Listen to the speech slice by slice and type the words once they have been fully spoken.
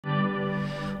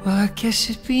Well, I guess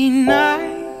it'd be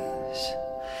nice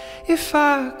if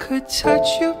I could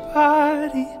touch your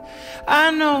body.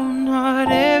 I know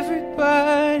not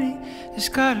everybody has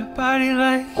got a body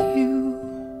like you,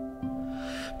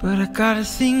 but I gotta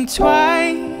think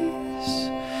twice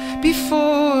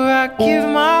before I give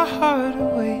my heart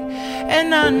away.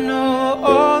 And I know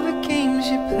all the games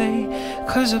you play,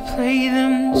 'cause I play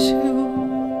them too.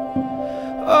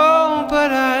 Oh,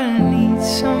 but I need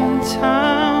some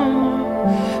time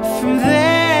from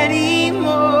that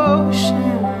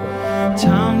emotion,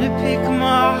 time to pick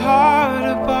my heart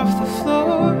up off the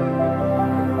floor.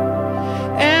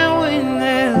 And when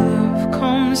that love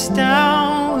comes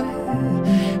down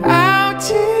without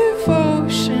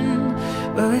devotion,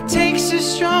 well, it takes a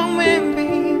strong man,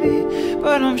 baby,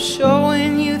 but I'm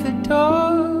showing you the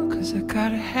door. 'Cause I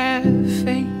gotta have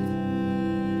faith,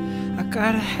 I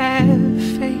gotta have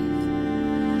faith,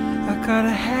 I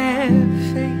gotta have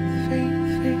faith, faith,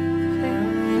 faith,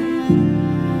 faith, faith.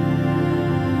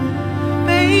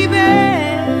 Baby,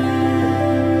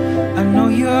 I know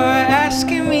you're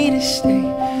asking me to stay,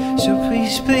 so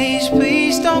please, please,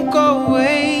 please don't go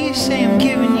away. You say I'm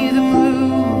giving you the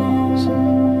blues.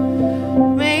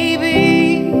 Maybe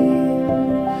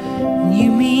you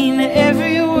mean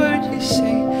every word you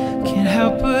say. Can't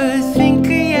help but think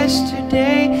of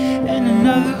yesterday and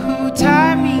another who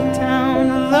tied me down.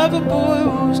 A lover boy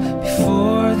rules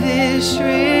before this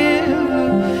river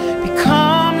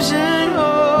becomes an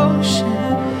ocean,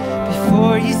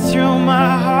 before you throw my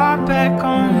heart back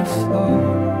on the floor.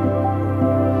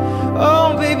 Oh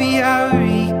baby, I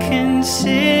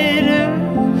reconsider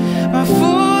my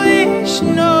foolish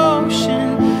notion.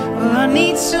 Well, I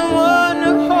need someone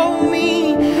to hold me,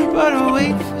 but I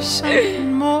wait for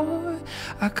something more.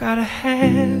 I gotta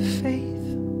have faith,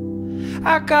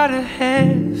 I gotta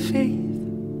have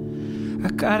faith, I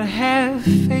gotta have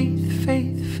faith,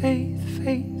 faith, faith,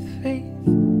 faith, faith.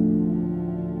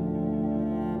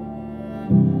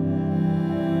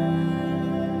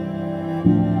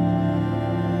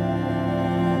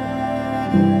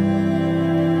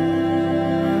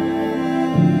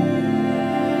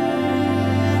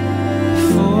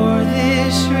 Before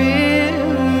this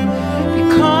river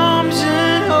becomes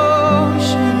an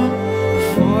ocean,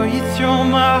 before you throw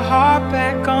my heart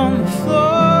back on the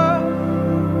floor.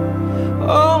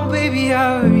 Oh baby, I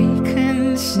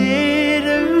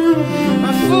reconsider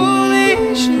my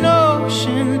foolish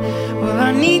notion. Well,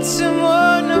 I need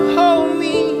someone to hold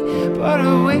me, but I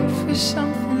wait for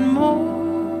something more.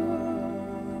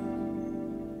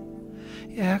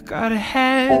 Yeah, I gotta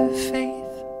have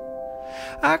faith,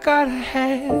 I gotta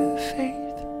have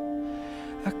faith,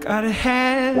 I gotta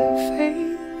have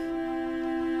faith.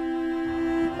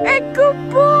 Hey, good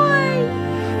boy!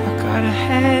 I gotta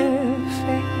have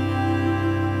faith.